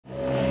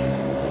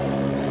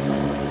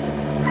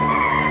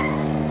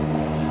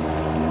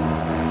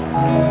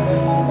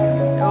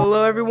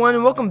everyone,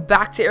 and welcome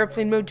back to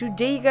Airplane Mode.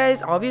 Today,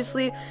 guys,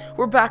 obviously,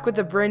 we're back with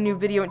a brand new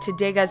video, and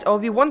today, guys, I'll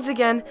be once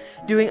again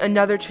doing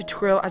another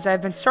tutorial, as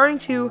I've been starting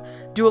to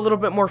do a little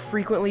bit more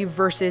frequently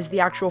versus the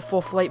actual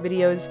full flight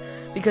videos,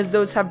 because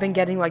those have been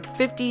getting like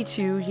 50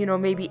 to,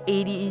 maybe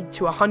 80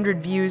 to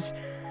 100 views.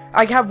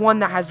 I have one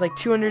that has like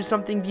 200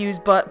 something views,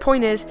 but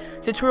point is,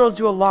 tutorials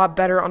do a lot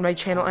better on my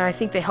channel, and I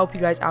think they help you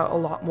guys out a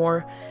lot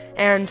more,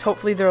 and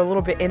hopefully they're a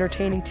little bit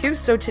entertaining too.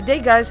 So today,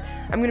 guys,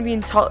 I'm going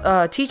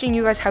to be teaching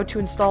you guys how to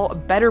install a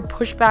better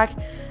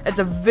Pushback. It's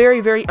a very,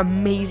 very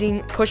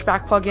amazing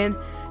Pushback plugin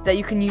that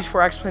you can use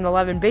for X-Plane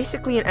 11,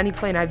 basically in any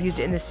plane. I've used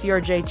it in the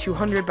CRJ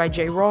 200 by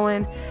J.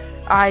 Roland.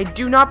 I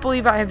do not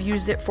believe I have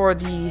used it for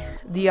the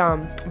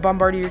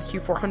Bombardier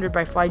Q400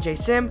 by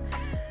FlyJSim,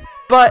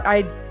 but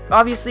I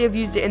obviously I've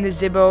used it in the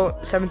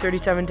Zibbo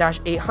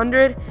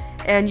 737-800,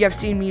 and you have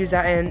seen me use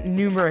that in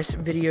numerous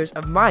videos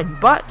of mine.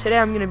 But today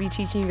I'm going to be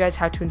teaching you guys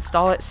how to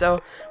install it.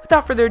 So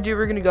without further ado,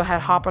 we're going to go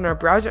ahead, hop on our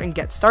browser, and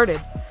get started.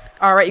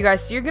 Alright, you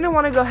guys, so you're going to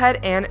want to go ahead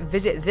and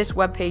visit this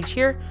web page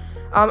here.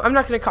 I'm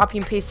not going to copy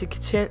and paste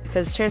it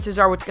because chances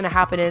are what's going to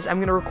happen is I'm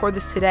going to record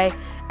this today,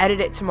 edit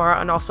it tomorrow,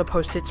 and also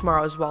post it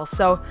tomorrow as well.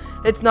 So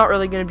it's not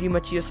really going to be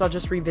much use. I'll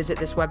just revisit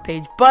this web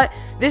page. But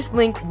this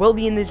link will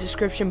be in the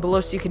description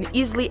below, so you can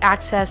easily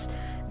access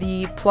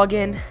the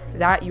plugin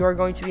that you are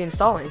going to be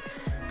installing.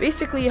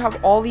 Basically, you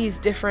have all these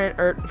different,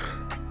 or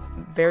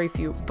very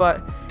few,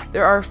 but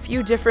there are a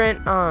few different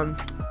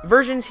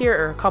versions here,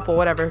 or a couple,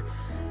 whatever.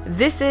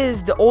 This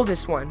is the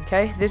oldest one,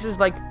 okay? This is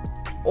like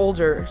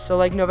older, so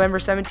like November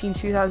 17,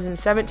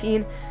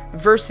 2017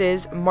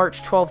 versus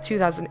March 12,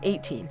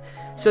 2018.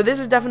 So this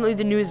is definitely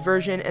the newest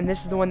version, and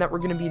this is the one that we're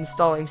going to be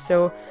installing.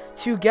 So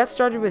to get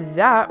started with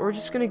that, we're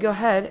just going to go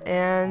ahead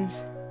and,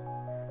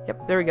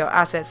 yep, there we go,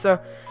 assets.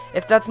 So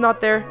if that's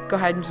not there, go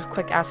ahead and just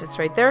click assets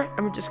right there,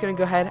 and we're just going to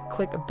go ahead,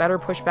 click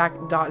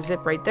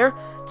betterpushback.zip right there.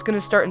 It's going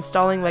to start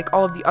installing like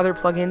all of the other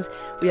plugins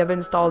we have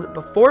installed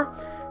before.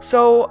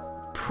 So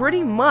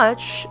pretty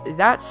much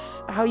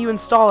that's how you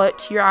install it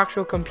to your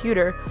actual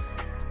computer.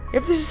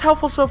 If this is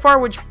helpful so far,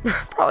 which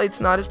probably it's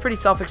not, it's pretty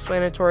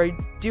self-explanatory,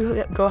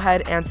 do go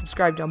ahead and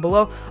subscribe down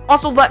below.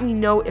 Also, let me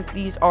know if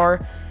these are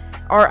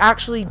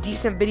actually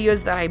decent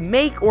videos that I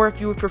make, or if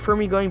you would prefer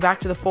me going back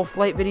to the full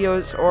flight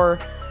videos, or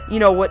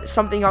what,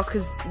 something else,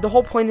 because the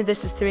whole point of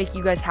this is to make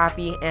you guys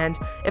happy. And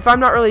if I'm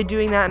not really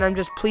doing that and I'm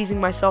just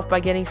pleasing myself by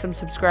getting some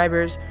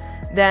subscribers,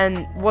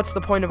 then what's the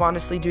point of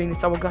honestly doing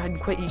this? I will go ahead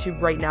and quit YouTube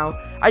right now.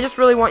 I just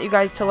really want you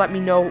guys to let me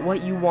know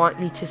what you want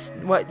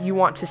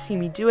to see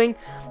me doing.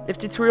 If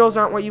tutorials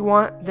aren't what you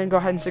want, then go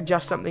ahead and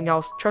suggest something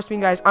else. Trust me,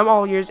 guys, I'm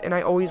all ears, and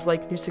I always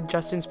like new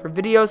suggestions for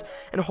videos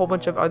and a whole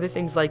bunch of other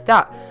things like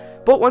that.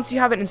 But once you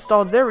have it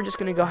installed there, we're just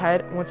going to go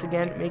ahead, once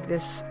again, make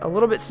this a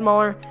little bit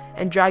smaller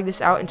and drag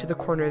this out into the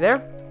corner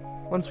there.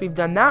 Once we've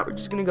done that, we're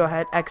just going to go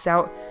ahead, X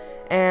out,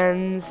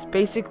 and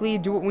basically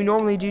do what we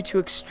normally do to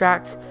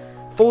extract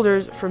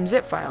folders from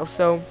zip files.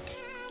 So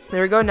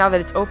there we go. Now that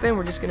it's open,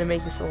 we're just going to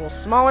make this a little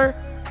smaller,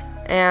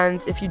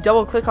 and if you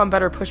double click on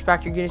Better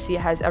Pushback, you're going to see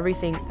it has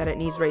everything that it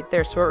needs right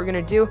there. So what we're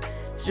going to do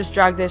is just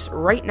drag this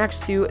right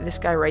next to this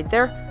guy right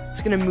there.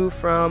 It's going to move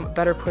from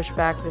Better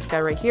Pushback, this guy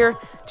right here,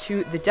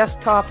 to the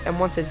desktop, and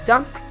once it's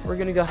done, we're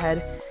going to go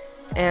ahead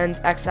and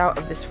X out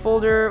of this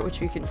folder,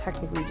 which we can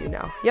technically do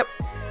now. Yep,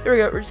 there we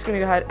go. We're just going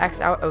to go ahead, X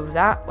out of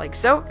that like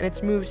so, and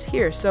it's moved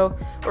here. So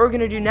what we're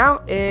going to do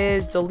now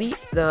is delete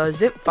the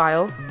zip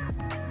file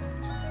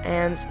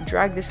and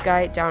drag this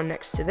guy down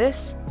next to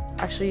this.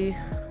 Actually,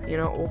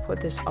 we'll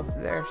put this up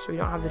there so we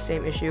don't have the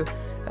same issue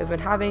I've been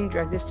having.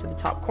 Drag this to the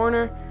top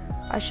corner.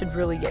 I should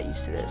really get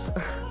used to this,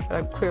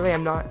 but clearly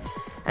I'm not.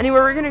 Anyway,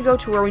 we're going to go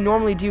to where we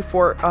normally do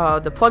for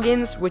the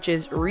plugins, which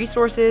is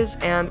resources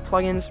and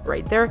plugins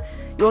right there.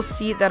 You'll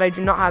see that I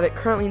do not have it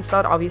currently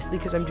installed, obviously,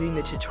 because I'm doing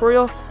the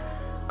tutorial.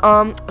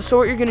 So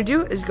what you're going to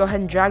do is go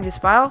ahead and drag this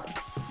file,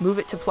 move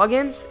it to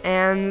plugins,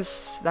 and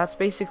that's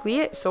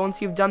basically it. So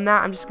once you've done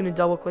that, I'm just going to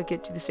double click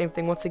it, do the same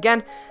thing once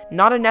again.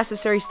 Not a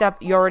necessary step,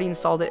 you already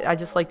installed it. I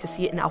just like to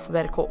see it in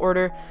alphabetical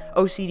order.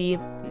 OCD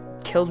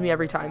kills me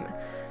every time.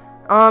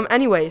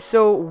 Anyway,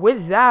 so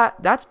with that,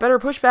 that's Better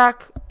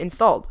Pushback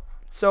installed.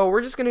 So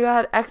we're just going to go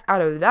ahead, X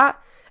out of that.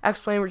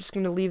 X-Plane, we're just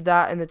going to leave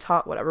that in the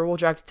top, whatever. We'll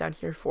drag it down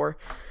here for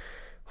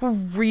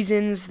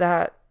reasons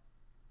that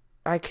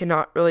I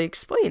cannot really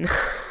explain.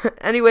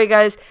 Anyway,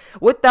 guys,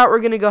 with that,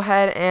 we're going to go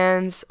ahead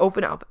and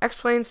open up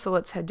X-Plane. So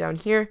let's head down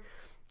here,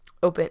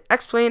 open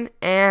X-Plane,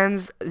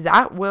 and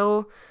that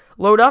will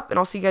load up, and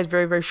I'll see you guys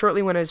very, very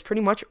shortly when it is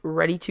pretty much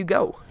ready to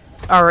go.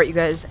 Alright, you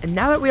guys, and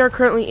now that we are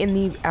currently in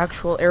the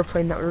actual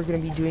airplane that we're going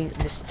to be doing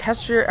this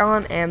tester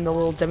on, and the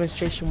little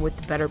demonstration with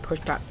the Better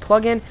Pushback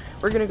plugin,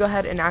 we're going to go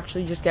ahead and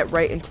actually just get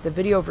right into the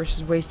video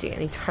versus wasting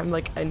any time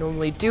like I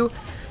normally do.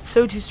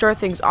 So to start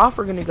things off,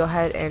 we're going to go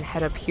ahead and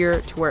head up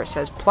here to where it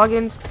says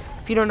plugins.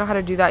 If you don't know how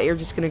to do that, you're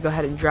just going to go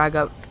ahead and drag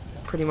up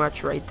pretty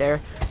much right there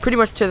pretty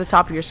much to the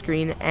top of your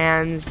screen.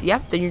 And yeah,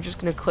 then you're just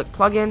going to click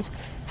plugins,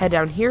 head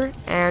down here,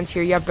 and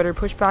here you have better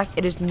pushback.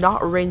 It is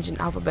not arranged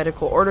in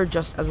alphabetical order,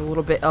 just as a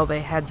little bit of a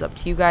heads up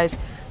to you guys.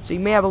 So you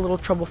may have a little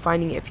trouble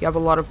finding it if you have a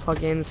lot of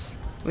plugins.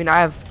 I mean, I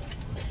have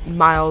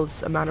mild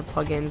amount of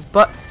plugins,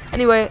 but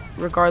anyway,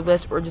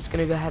 regardless, we're just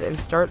gonna go ahead and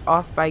start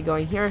off by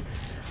going here.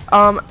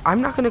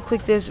 I'm not gonna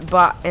click this,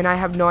 and I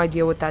have no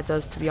idea what that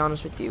does, to be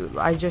honest with you.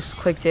 I just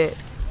clicked it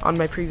on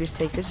my previous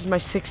take. This is my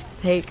 6th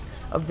take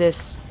of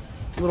this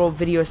little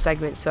video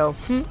segment, so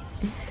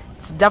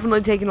it's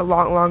definitely taking a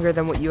lot longer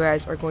than what you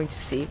guys are going to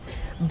see.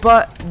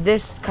 But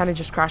this kind of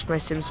just crashed my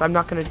sim, so I'm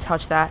not going to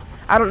touch that.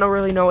 I don't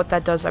really know what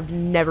that does. I've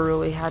never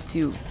really had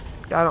to.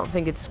 I don't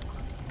think it's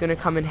going to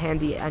come in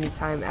handy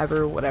anytime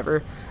ever,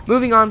 whatever.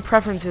 Moving on,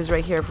 preferences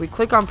right here. If we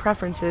click on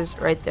preferences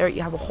right there,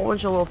 you have a whole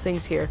bunch of little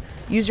things here.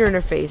 User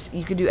interface.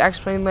 You can do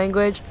explain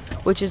language,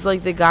 which is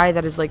like the guy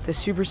that is like the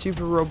super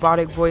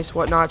robotic voice,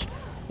 whatnot.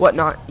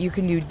 You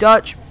can do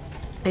Dutch,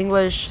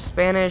 English,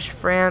 Spanish,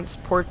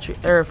 French,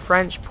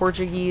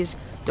 Portuguese,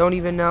 don't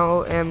even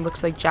know, and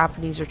looks like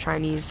Japanese or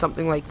Chinese,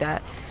 something like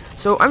that.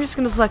 So I'm just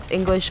going to select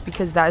English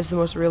because that is the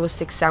most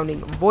realistic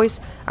sounding voice.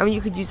 I mean,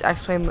 you could use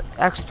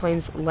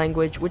explains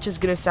language, which is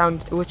going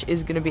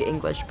to be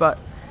English, but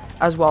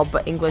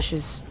English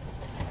is,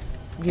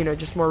 you know,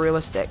 just more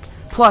realistic.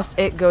 Plus,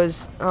 it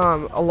goes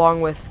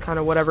along with kind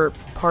of whatever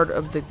part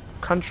of the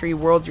country,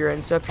 world you're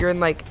in. So if you're in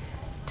like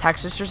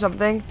Texas or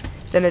something,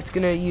 then it's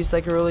going to use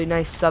like a really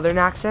nice southern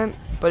accent.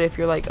 But if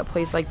you're like a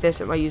place like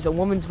this, it might use a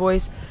woman's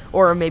voice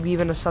or maybe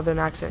even a southern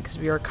accent, because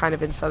we are kind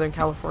of in Southern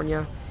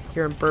California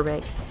here in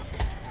Burbank.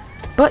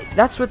 But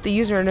that's what the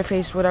user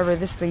interface, whatever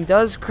this thing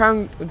does.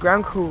 Ground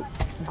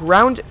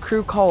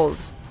crew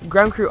calls.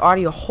 Ground crew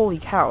audio, holy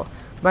cow.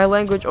 My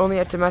language only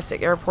at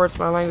domestic airports.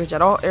 My language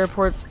at all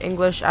airports.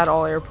 English at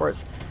all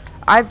airports.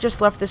 I've just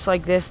left this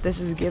like this. This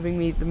is giving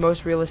me the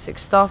most realistic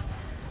stuff.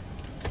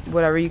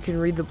 Whatever, you can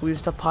read the blue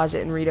stuff, pause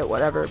it and read it,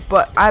 whatever.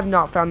 But I've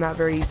not found that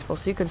very useful,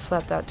 so you can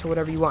set that to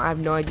whatever you want. I have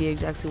no idea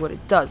exactly what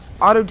it does.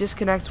 Auto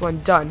disconnects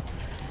when done.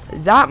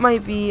 That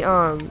might be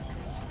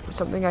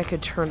something I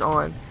could turn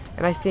on.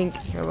 And I think,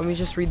 here, let me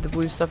just read the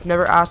blue stuff.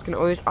 Never ask and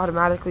always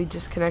automatically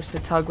disconnects the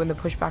tug when the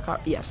pushback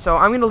out. Yeah, so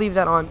I'm going to leave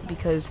that on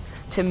because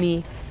to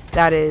me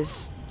that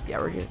is, yeah,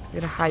 we're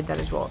going to hide that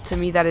as well. To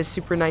me that is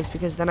super nice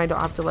because then I don't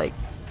have to like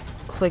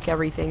click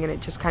everything and it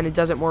just kind of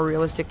does it more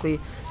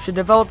realistically. Should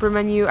developer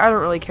menu, I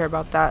don't really care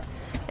about that.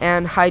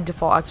 And hide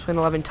default explain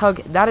 11 tug.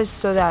 That is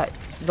so that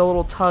the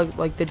little tug,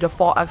 like the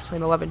default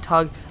explain 11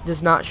 tug,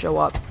 does not show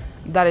up.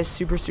 That is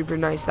super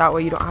nice. That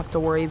way you don't have to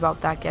worry about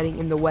that getting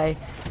in the way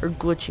or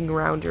glitching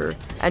around or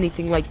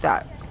anything like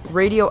that.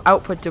 Radio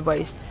output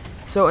device.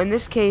 So in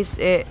this case,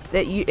 it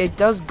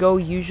does go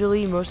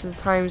usually most of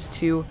the times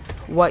to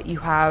what you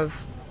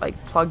have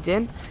like plugged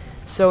in.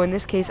 So in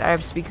this case, I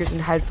have speakers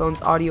and headphones,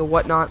 audio,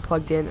 whatnot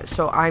plugged in.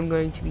 So I'm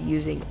going to be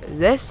using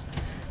this.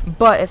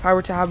 But if I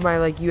were to have my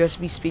like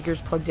USB speakers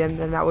plugged in,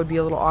 then that would be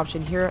a little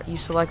option here. You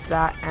select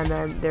that, and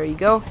then there you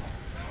go.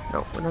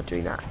 No, we're not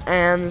doing that.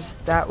 And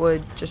that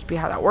would just be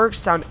how that works.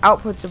 Sound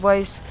output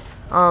device,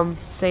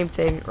 same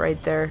thing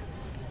right there.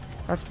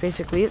 That's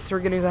basically it. So we're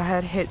going to go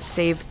ahead, hit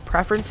save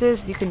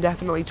preferences. You can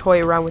definitely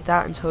toy around with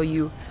that until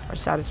you are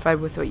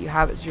satisfied with what you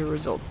have as your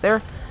results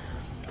there.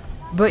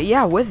 But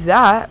yeah, with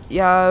that,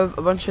 you have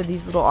a bunch of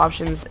these little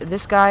options.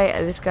 This guy,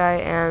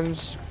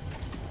 and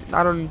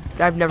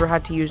I've never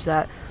had to use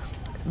that.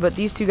 But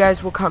these two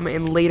guys will come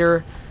in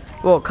later.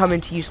 Will come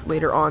into use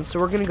later on. So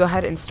we're going to go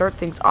ahead and start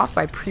things off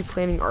by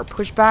pre-planning our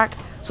pushback.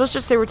 So let's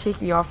just say we're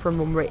taking off from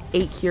runway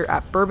 8 here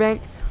at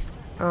Burbank.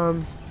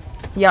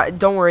 Yeah,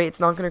 don't worry, it's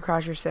not going to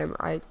crash your sim.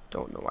 I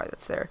don't know why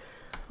that's there.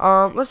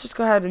 Let's just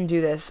go ahead and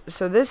do this.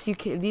 So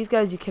these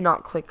guys you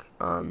cannot click.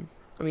 I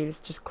mean,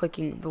 it's just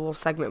clicking the little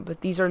segment,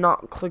 but these are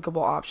not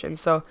clickable options.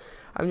 So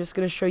I'm just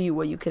going to show you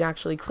what you can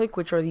actually click,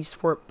 which are these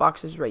 4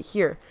 boxes right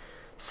here.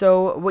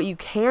 So what you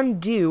can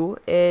do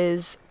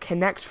is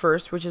connect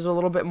first, which is a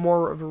little bit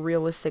more of a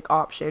realistic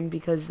option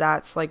because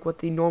that's like what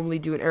they normally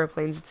do in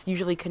airplanes. It's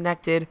usually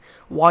connected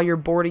while you're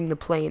boarding the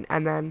plane,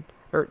 and then,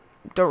 or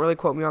don't really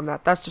quote me on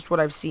that, that's just what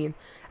I've seen.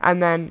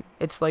 And then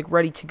it's like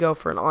ready to go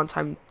for an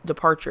on-time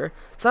departure.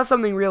 So that's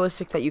something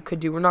realistic that you could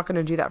do. We're not going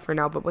to do that for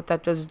now, but what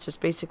that does is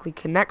just basically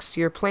connects to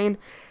your plane,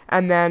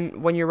 and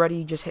then when you're ready,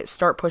 you just hit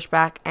start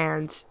pushback,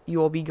 and you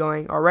will be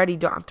going already.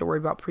 Don't have to worry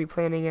about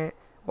pre-planning it.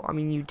 Well, I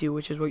mean, you do,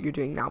 which is what you're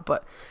doing now.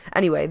 But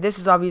anyway, this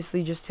is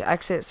obviously just to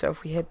exit. So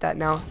if we hit that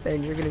now,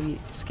 then you're going to be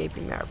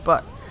escaping there.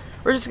 But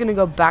we're just going to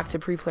go back to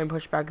pre-plan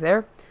pushback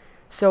there.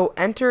 So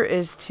enter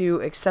is to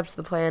accept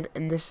the plan,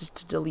 and this is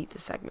to delete the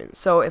segment.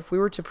 So if we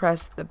were to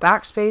press the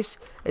backspace,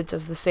 it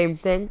does the same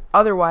thing.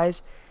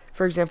 Otherwise,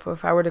 for example,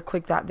 if I were to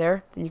click that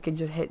there, then you can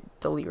just hit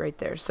delete right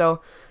there. So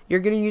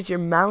you're going to use your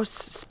mouse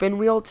spin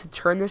wheel to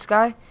turn this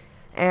guy,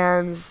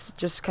 and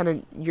just kind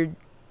of you're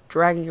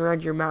dragging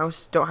around your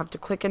mouse. Don't have to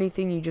click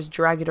anything, you just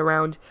drag it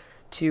around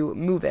to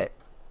move it.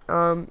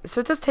 So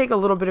it does take a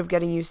little bit of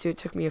getting used to. It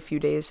took me a few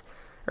days,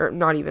 or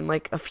not even,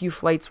 like a few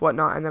flights,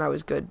 whatnot, and then I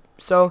was good.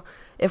 So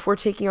if we're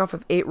taking off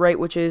of 8 right,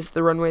 which is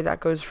the runway that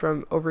goes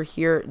from over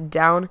here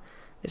down,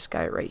 this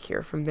guy right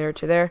here, from there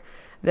to there,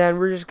 then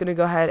we're just going to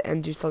go ahead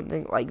and do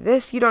something like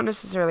this. You don't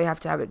necessarily have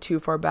to have it too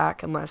far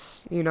back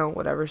unless, you know,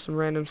 whatever, some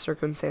random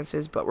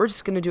circumstances, but we're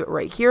just going to do it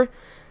right here,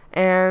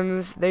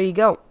 and there you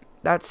go.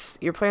 That's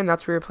your plane.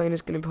 That's where your plane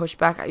is going to push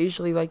back. I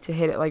usually like to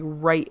hit it like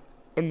right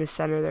in the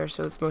center there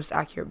so it's most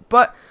accurate,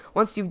 but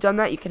once you've done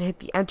that, you can hit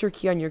the enter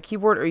key on your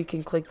keyboard, or you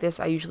can click this.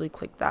 I usually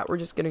click that. We're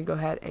just going to go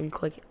ahead and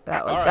click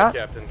that like that. All right,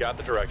 Captain, got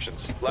the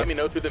directions. Let me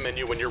know through the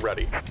menu when you're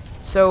ready.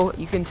 So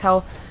you can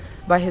tell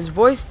by his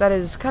voice that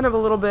is kind of a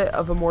little bit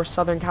of a more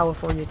Southern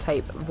California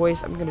type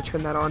voice. I'm going to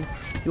turn that on.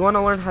 If you want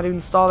to learn how to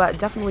install that,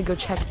 definitely go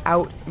check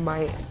out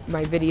my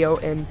video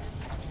and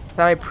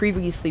that I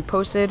previously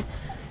posted.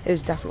 It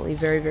is definitely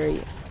very,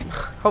 very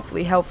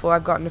hopefully helpful.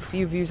 I've gotten a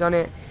few views on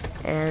it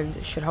and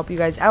it should help you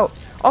guys out.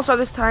 Also,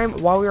 this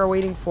time while we are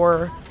waiting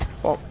for,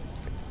 well,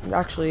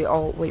 actually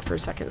I'll wait for a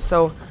second.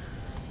 So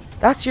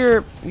that's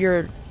your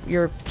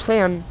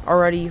plan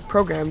already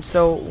programmed.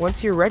 So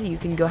once you're ready, you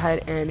can go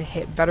ahead and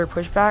hit better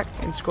pushback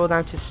and scroll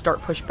down to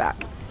start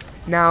pushback.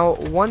 Now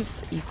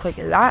once you click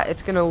that,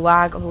 it's gonna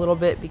lag a little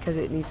bit because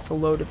it needs to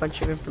load a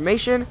bunch of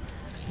information.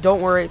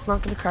 Don't worry, it's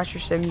not going to crash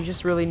your sim. You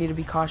just really need to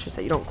be cautious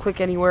that you don't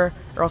click anywhere,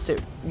 or else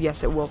it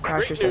will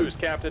crash your sim. Great news,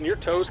 Captain. Your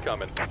tow's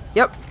coming.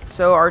 Yep.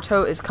 So our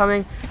tow is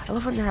coming. I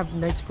love when they have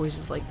nice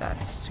voices like that.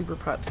 It's super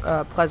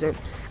pleasant.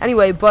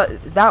 Anyway,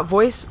 but that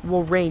voice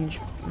will range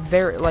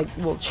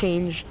will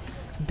change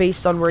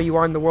based on where you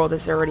are in the world,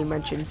 as I already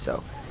mentioned.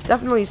 So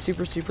definitely a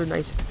super, super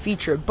nice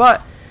feature.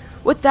 But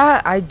with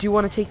that, I do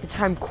want to take the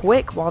time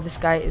quick while this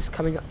guy is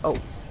coming. Oh,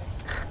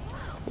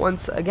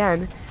 once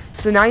again.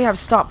 So now you have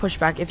stop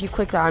pushback. If you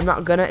click that,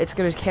 it's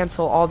gonna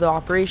cancel all the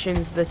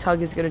operations. The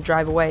tug is gonna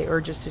drive away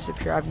or just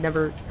disappear. I've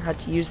never had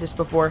to use this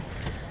before,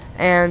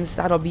 and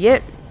that'll be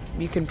it.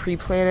 You can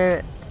pre-plan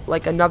it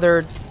like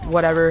another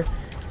whatever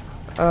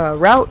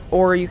route,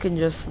 or you can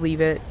just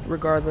leave it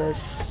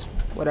regardless,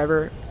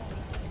 whatever.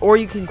 Or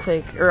you can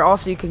click, or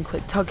also you can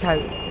click tug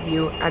head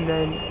view and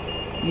then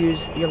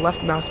use your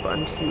left mouse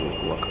button to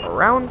look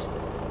around.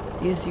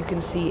 As you can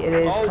see, it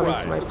is coming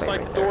to my plane right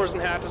there. The doors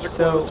and hatches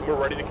are closed and we're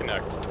ready to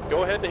connect.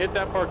 Go ahead and hit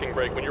that parking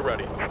brake when you're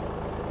ready.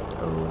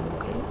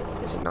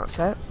 Okay, is it not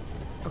set?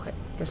 Okay,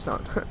 guess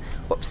not.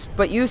 Whoops.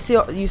 But you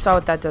saw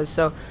what that does.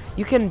 So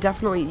you can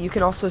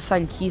also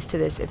assign keys to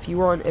this if you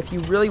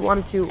really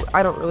wanted to.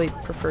 I don't really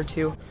prefer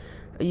to.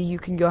 You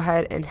can go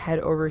ahead and head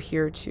over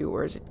here to,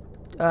 where is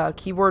it?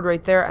 Keyboard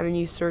right there, and then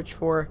you search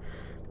for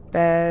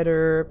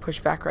better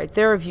pushback right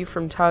there, view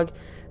from tug.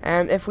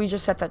 And if we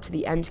just set that to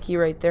the end key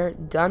right there,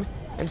 done.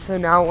 And so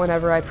now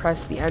whenever I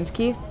press the end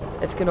key,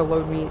 it's going to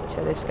load me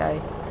to this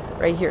guy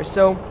right here.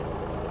 So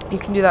you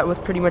can do that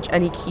with pretty much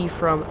any key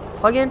from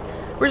plugin.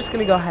 We're just going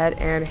to go ahead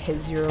and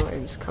hit 0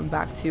 and just come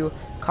back to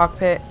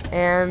cockpit.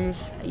 And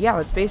yeah,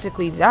 that's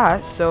basically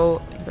that.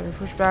 So better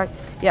pushback.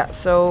 Yeah,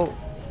 so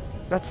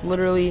that's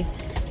literally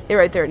it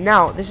right there.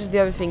 Now, this is the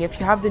other thing. If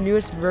you have the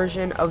newest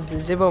version of the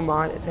Zibbo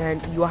mod,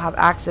 then you will have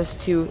access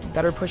to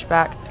better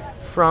pushback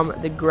from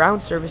the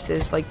ground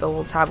services, like the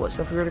little tablet.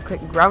 So if we were to click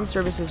ground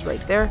services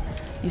right there,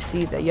 you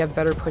see that you have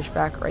better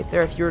pushback right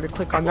there. If you were to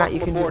click on that, you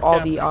can do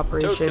all the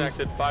operations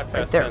right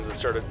there. Go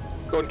ahead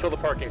and kill the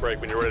parking brake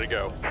when you're ready to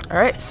go.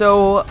 Alright,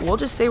 so we'll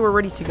just say we're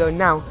ready to go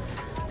now.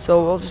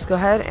 So we'll just go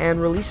ahead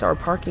and release our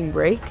parking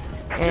brake.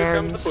 And here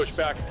comes the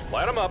pushback.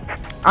 Light them up.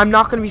 I'm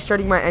not going to be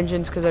starting my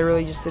engines because I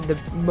really just did the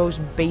most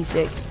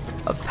basic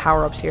of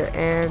power-ups here.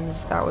 And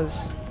that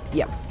was,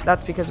 yeah,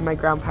 that's because of my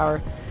ground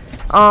power.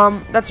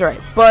 That's alright,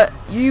 but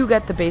you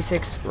get the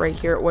basics right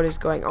here, what is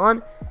going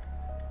on.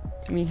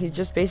 I mean, he's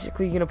just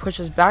basically going to push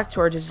us back to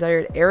our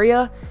desired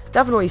area.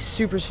 Definitely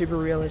super, super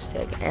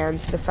realistic, and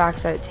the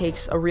fact that it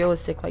takes a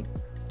realistic, like,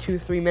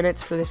 2-3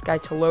 minutes for this guy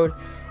to load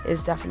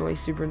is definitely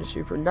super,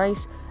 super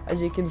nice.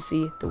 As you can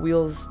see, the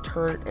wheels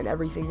turn and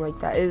everything like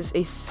that. It is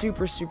a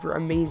super, super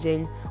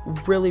amazing,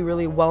 really,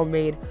 really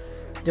well-made,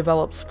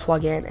 developed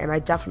plugin, and I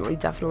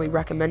definitely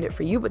recommend it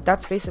for you, but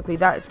that's basically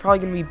that. It's probably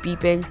going to be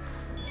beeping.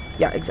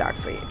 Yeah,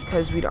 exactly,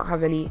 because we don't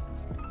have any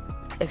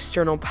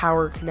external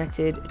power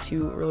connected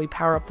to really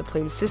power up the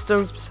plane's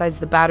systems besides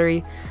the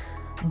battery.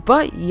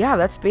 But yeah,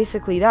 that's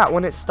basically that.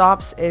 When it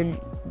stops, in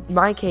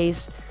my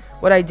case,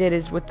 what I did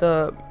is with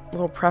the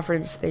little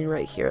preference thing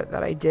right here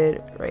that I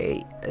did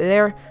right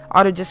there,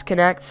 auto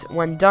disconnect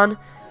when done.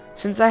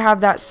 Since I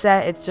have that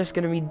set, it's just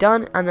going to be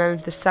done, and then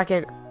the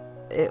second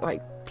it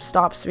like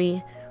stops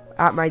me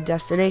at my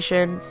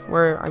destination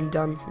where I'm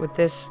done with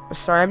this.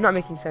 Sorry, I'm not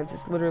making sense.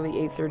 It's literally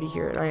 8:30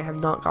 here and I have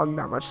not gotten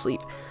that much sleep,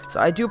 so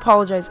I do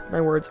apologize.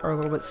 My words are a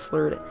little bit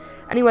slurred.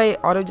 Anyway,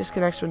 auto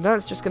disconnects when done.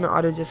 It's just going to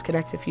auto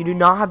disconnect. If you do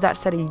not have that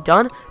setting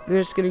done, then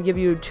it's going to give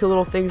you two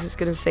little things. It's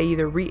going to say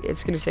either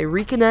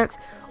reconnect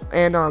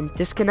and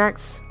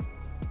disconnects.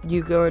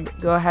 You go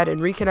ahead and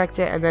reconnect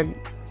it and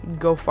then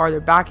go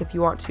farther back if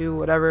you want to,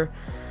 whatever.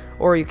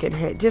 Or you can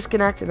hit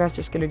disconnect, and that's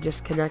just going to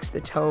disconnect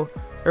the tow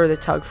or the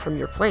tug from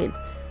your plane.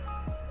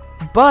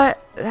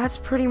 But that's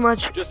pretty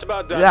much Just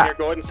about done that. here.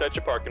 Go ahead and set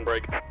your parking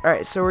brake.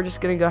 Alright, so we're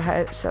just gonna go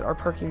ahead and set our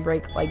parking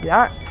brake like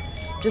that.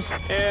 Just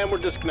And we're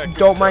disconnected.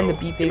 don't mind the so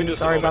give me beeping. just a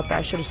Sorry moment. about that.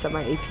 I should have set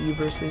my APU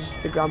versus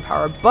the ground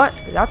power. But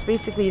that's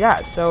basically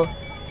that. So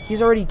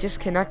he's already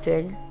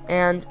disconnecting,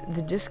 and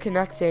the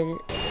disconnecting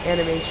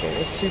animation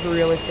is super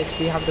realistic.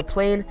 So you have the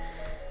plane,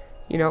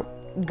 you know,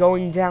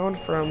 going down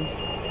from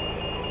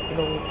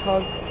the little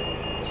tug.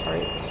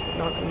 Sorry, it's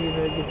not going to be a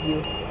very good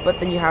view. But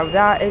then you have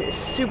that. It's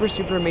super,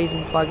 super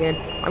amazing plugin.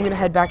 I'm going to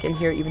head back in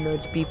here even though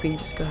it's beeping.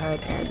 Just go ahead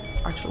and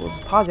actually we'll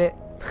just pause it.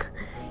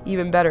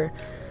 Even better.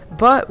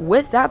 But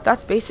with that,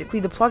 that's basically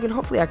the plugin.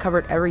 Hopefully I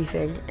covered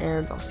everything,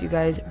 and I'll see you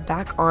guys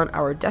back on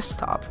our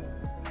desktop.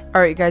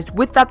 Alright guys,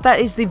 with that, that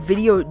is the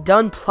video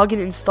done,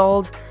 plugin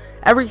installed.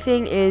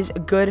 Everything is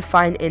good,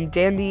 fine, and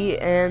dandy,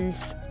 and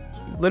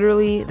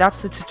literally that's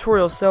the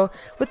tutorial. So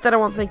with that, I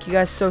want to thank you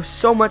guys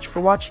so much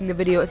for watching the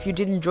video. If you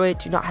did enjoy it,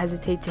 do not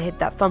hesitate to hit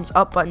that thumbs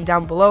up button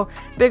down below,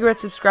 big red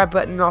subscribe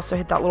button, and also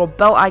hit that little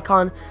bell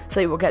icon so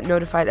that you will get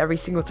notified every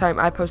single time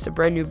I post a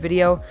brand new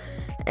video.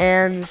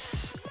 And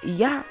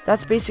yeah,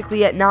 that's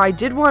basically it. Now I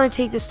did want to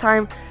take this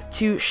time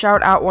to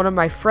shout out one of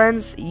my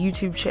friends'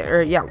 YouTube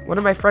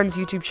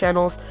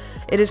channels.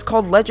 It is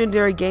called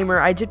Legendary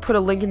Gamer. I did put a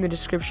link in the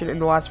description in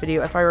the last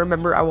video. If I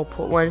remember, I will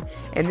put one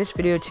in this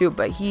video too.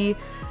 But he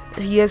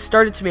has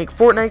started to make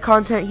Fortnite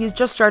content. He's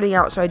just starting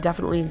out, so I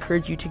definitely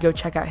encourage you to go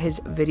check out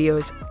his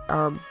videos.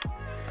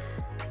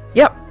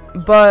 Yep.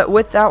 But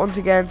with that, once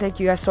again, thank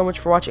you guys so much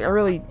for watching. I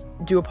really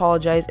do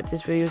apologize if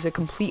this video is a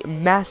complete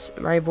mess.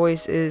 My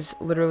voice is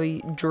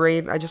literally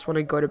drained. I just want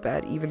to go to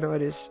bed, even though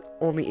it is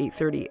only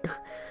 8:30.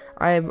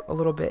 I am a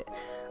little bit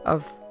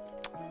of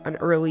an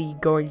early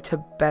going to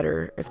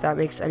bedder, if that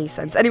makes any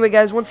sense. Anyway,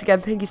 guys, once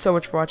again, thank you so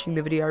much for watching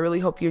the video. I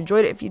really hope you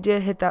enjoyed it. If you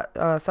did, hit that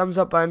thumbs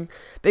up button,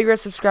 big red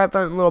subscribe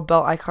button, little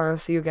bell icon. I'll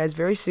see you guys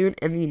very soon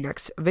in the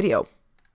next video.